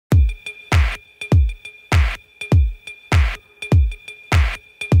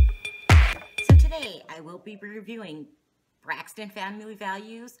Today, I will be reviewing Braxton Family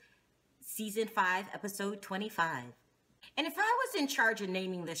Values, Season 5, Episode 25. And if I was in charge of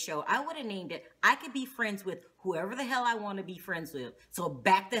naming the show, I would have named it, I could be friends with whoever the hell I want to be friends with. So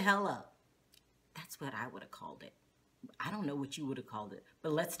back the hell up. That's what I would have called it. I don't know what you would have called it,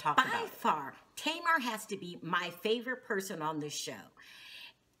 but let's talk about it. By far, Tamar has to be my favorite person on this show.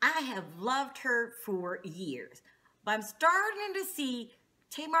 I have loved her for years, but I'm starting to see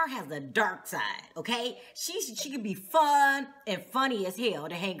Tamar has a dark side, okay? She can be fun and funny as hell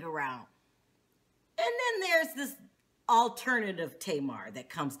to hang around. And then there's this alternative Tamar that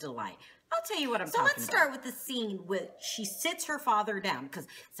comes to light. I'll tell you what I'm talking about. So let's start with the scene where she sits her father down.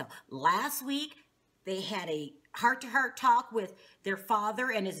 So last week, they had a heart-to-heart talk with their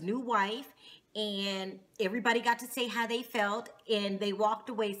father and his new wife, and everybody got to say how they felt, and they walked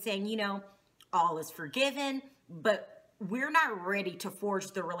away saying, you know, all is forgiven, but we're not ready to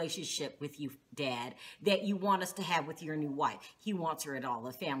forge the relationship with you, Dad, that you want us to have with your new wife. He wants her at all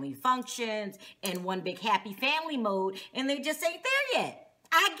the family functions and one big happy family mode, and they just ain't there yet.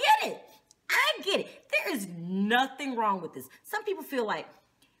 I get it. I get it. There is nothing wrong with this. Some people feel like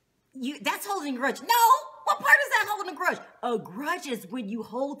that's holding a grudge. No, what part is that holding a grudge? A grudge is when you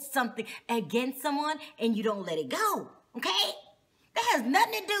hold something against someone and you don't let it go, okay? That has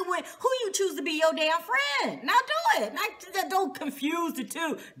nothing to do with who you choose to be your damn friend. Now do it. Don't confuse the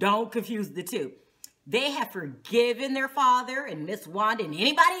two. Don't confuse the two. They have forgiven their father and Miss Wanda and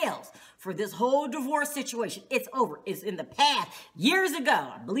anybody else for this whole divorce situation. It's over. It's in the past. Years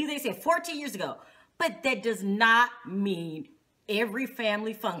ago. I believe they said 14 years ago. But that does not mean every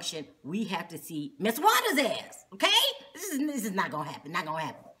family function we have to see Miss Wanda's ass. Okay? This is not going to happen. Not going to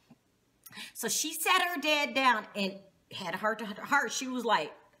happen. So she sat her dad down and had a heart-to-heart. She was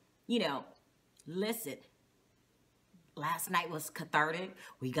like, you know, listen, last night was cathartic.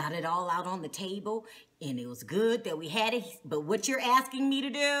 We got it all out on the table, and it was good that we had it. But what you're asking me to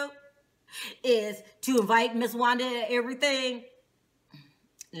do is to invite Miss Wanda to everything.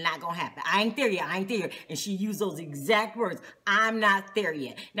 Not gonna happen. I ain't there yet. I ain't there yet. And she used those exact words. I'm not there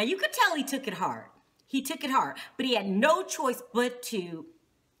yet. Now, you could tell he took it hard. He took it hard, but he had no choice but to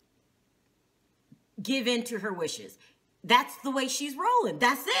give in to her wishes. That's the way she's rolling.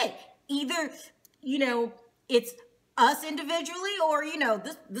 That's it. Either, you know, it's us individually or, you know,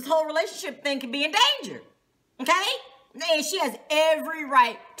 this whole relationship thing can be in danger. Okay? And she has every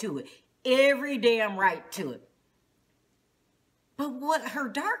right to it. Every damn right to it. But what her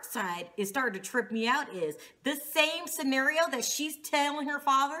dark side is starting to trip me out is the same scenario that she's telling her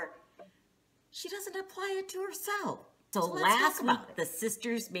father, she doesn't apply it to herself. So last week, the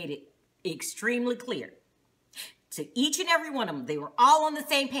sisters made it extremely clear to each and every one of them. They were all on the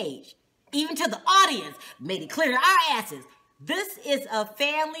same page. Even to the audience, made it clear to our asses. This is a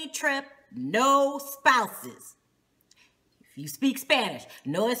family trip, no spouses. If you speak Spanish,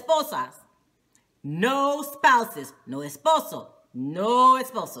 no esposas. No spouses, no esposo, no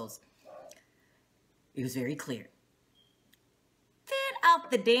esposos. It was very clear. Then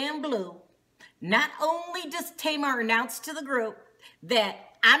out the damn blue, not only does Tamar announce to the group that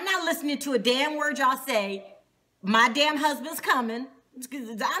I'm not listening to a damn word y'all say, my damn husband's coming.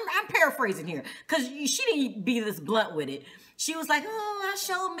 I'm paraphrasing here because she didn't be this blunt with it. She was like, oh, I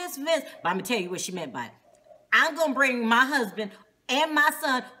showed Miss Vince. But I'm going to tell you what she meant by it. I'm going to bring my husband and my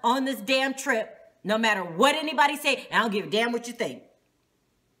son on this damn trip no matter what anybody say, and I don't give a damn what you think.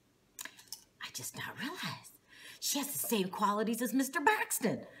 I just now realized she has the same qualities as Mr.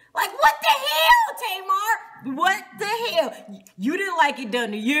 Braxton. Like, what the hell, Tamar? What the hell? You didn't like it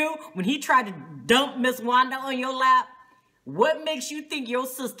done to you when he tried to dump Miss Wanda on your lap? What makes you think your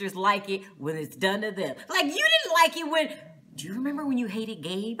sisters like it when it's done to them? Like, you didn't like it when... Do you remember when you hated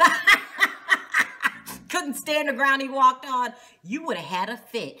Gabe? Couldn't stand the ground he walked on. You would have had a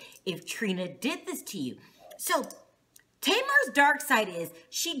fit if Trina did this to you. So, Tamar's dark side is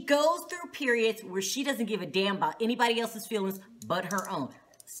she goes through periods where she doesn't give a damn about anybody else's feelings but her own.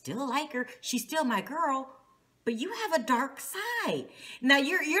 Still like her. She's still my girl. But you have a dark side. Now,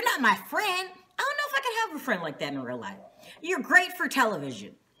 you're not my friend. I don't know if I could have a friend like that in real life. You're great for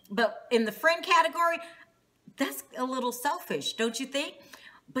television. But in the friend category, that's a little selfish, don't you think?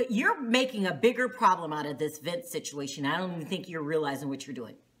 But you're making a bigger problem out of this Vince situation. I don't even think you're realizing what you're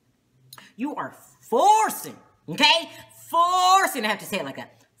doing. You are forcing, okay? Forcing, I have to say it like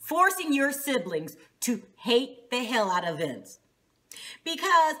that. Forcing your siblings to hate the hell out of Vince.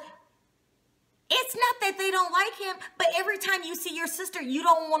 Because it's not that they don't like him, but every time you see your sister, you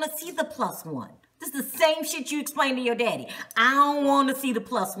don't want to see the plus one. This is the same shit you explained to your daddy. I don't want to see the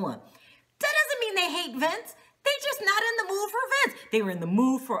plus one. That doesn't mean they hate Vince. They just not in the mood for Vince. They were in the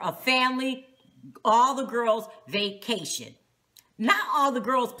mood for a family all the girls vacation. Not all the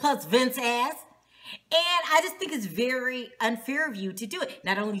girls plus Vince ass. And I just think it's very unfair of you to do it.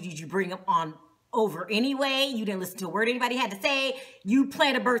 Not only did you bring them on over anyway, you didn't listen to a word anybody had to say, you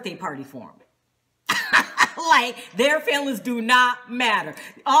planned a birthday party for them. Like, their feelings do not matter.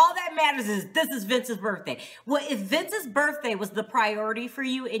 All that matters is this is Vince's birthday. Well, if Vince's birthday was the priority for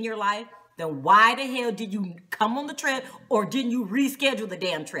you in your life, then why the hell did you come on the trip, or didn't you reschedule the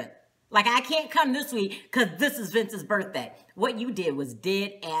damn trip? Like, I can't come this week because this is Vince's birthday. What you did was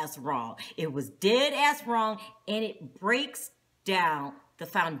dead ass wrong. It was dead ass wrong, and it breaks down the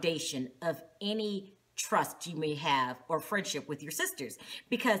foundation of any trust you may have or friendship with your sisters.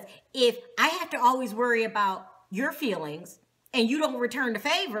 Because if I have to always worry about your feelings and you don't return the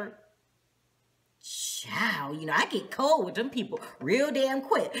favor, child, you know, I get cold with them people real damn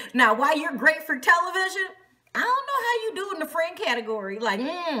quick. Now, while you're great for television, I don't know how you do in the friend category. Like,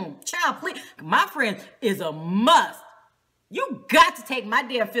 child, please. My friend is a must. You got to take my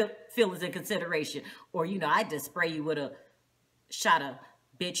damn feelings in consideration. Or, you know, I just spray you with a shot of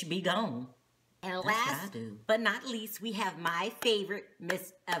bitch be gone. And last but not least, we have my favorite,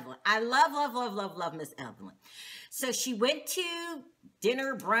 Miss Evelyn. I love Miss Evelyn. So she went to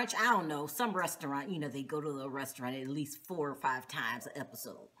dinner, brunch, I don't know, some restaurant. You know, they go to a restaurant at least 4 or 5 times an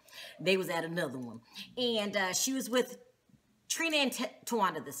episode. They was at another one. And she was with Trina and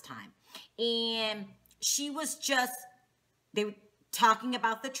Tawanda this time. And she was just, they were talking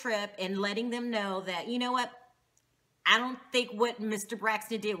about the trip and letting them know that, you know what, I don't think what Mr.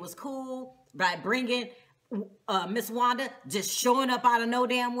 Braxton did was cool by bringing Miss Wanda just showing up out of no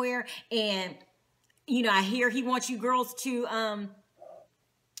damn where. And, you know, I hear he wants you girls to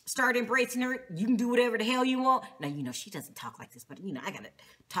start embracing her. You can do whatever the hell you want. Now, you know, she doesn't talk like this, but, you know, I got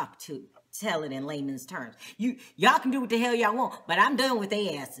to tell it in layman's terms. Y'all can do what the hell y'all want, but I'm done with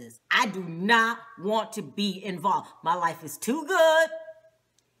their asses. I do not want to be involved. My life is too good.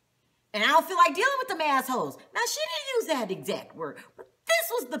 And I don't feel like dealing with them assholes. Now, she didn't use that exact word, but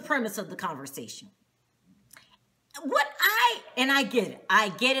this was the premise of the conversation. I get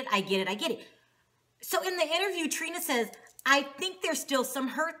it. So in the interview, Trina says, I think there's still some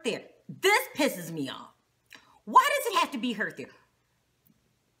hurt there. This pisses me off. Why does it have to be hurt there?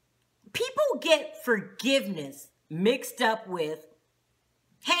 People get forgiveness mixed up with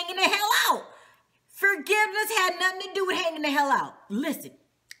hanging the hell out. Forgiveness had nothing to do with hanging the hell out. Listen.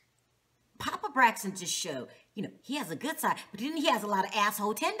 Papa Braxton just showed, you know, he has a good side, but then he has a lot of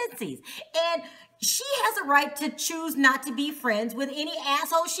asshole tendencies. And she has a right to choose not to be friends with any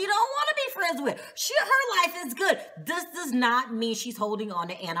asshole she don't want to be friends with. Her life is good. This does not mean she's holding on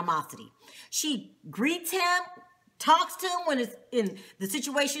to animosity. She greets him, talks to him when it's in the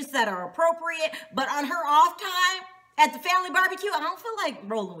situations that are appropriate, but on her off time at the family barbecue, I don't feel like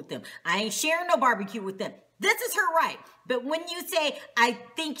rolling with them. I ain't sharing no barbecue with them. This is her right. But when you say, I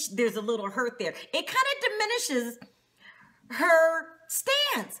think there's a little hurt there, it kind of diminishes her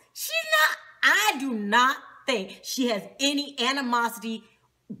stance. I do not think she has any animosity,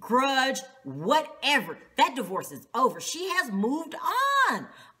 grudge, whatever. That divorce is over. She has moved on.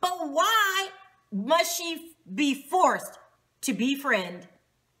 But why must she be forced to befriend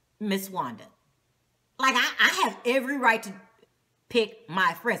Miss Wanda? Like, I have every right to pick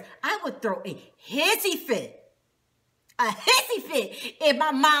my friends. I would throw a hissy fit if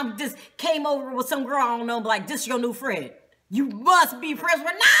my mom just came over with some girl I don't know, like, this your new friend. You must be friends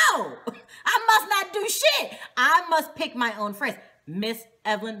with. No, I must not do shit. I must pick my own friends. Miss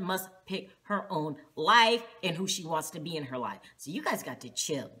Evelyn must pick her own life and who she wants to be in her life. So you guys got to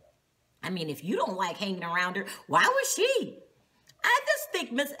chill. I mean, if you don't like hanging around her, why would she? I just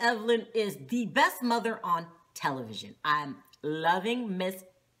think Miss Evelyn is the best mother on television. I'm loving Miss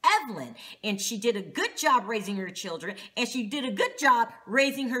Evelyn, and she did a good job raising her children, and she did a good job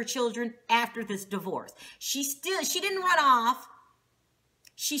raising her children after this divorce. She didn't run off.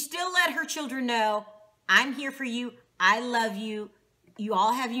 She still let her children know, I'm here for you. I love you. You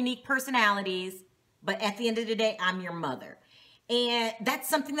all have unique personalities, but at the end of the day, I'm your mother. And that's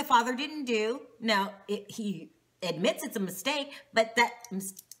something the father didn't do. Now, he admits it's a mistake, but that,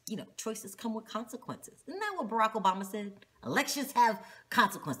 you know, choices come with consequences. Isn't that what Barack Obama said? Elections have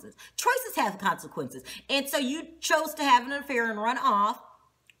consequences. Choices have consequences. And so you chose to have an affair and run off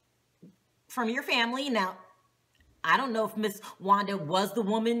from your family. Now, I don't know if Miss Wanda was the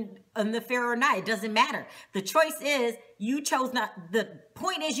woman in the affair or not. It doesn't matter. The choice is you chose not, the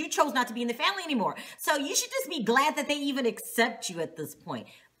point is you chose not to be in the family anymore. So you should just be glad that they even accept you at this point.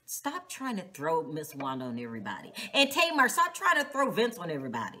 Stop trying to throw Miss Wanda on everybody. And Tamar, stop trying to throw Vince on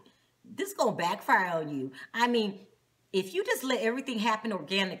everybody. This is going to backfire on you. I mean, If you just let everything happen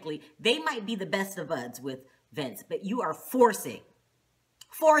organically, they might be the best of buds with Vince, but you are forcing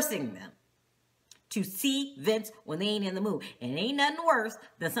them to see Vince when they ain't in the mood. And it ain't nothing worse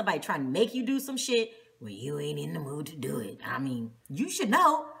than somebody trying to make you do some shit when you ain't in the mood to do it. I mean, you should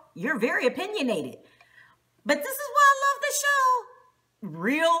know. You're very opinionated. But this is why I love the show.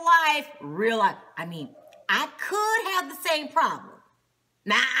 Real life. I mean, I could have the same problem.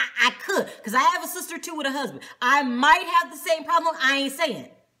 Now, I could, because I have a sister too with a husband. I might have the same problem. I ain't saying.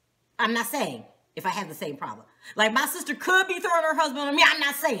 I'm not saying if I have the same problem. Like, my sister could be throwing her husband on me. I'm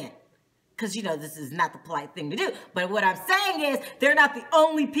not saying. Because, you know, this is not the polite thing to do. But what I'm saying is they're not the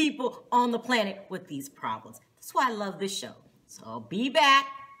only people on the planet with these problems. That's why I love this show. So I'll be back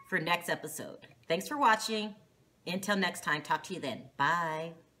for next episode. Thanks for watching. Until next time, talk to you then.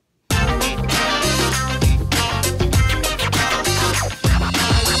 Bye.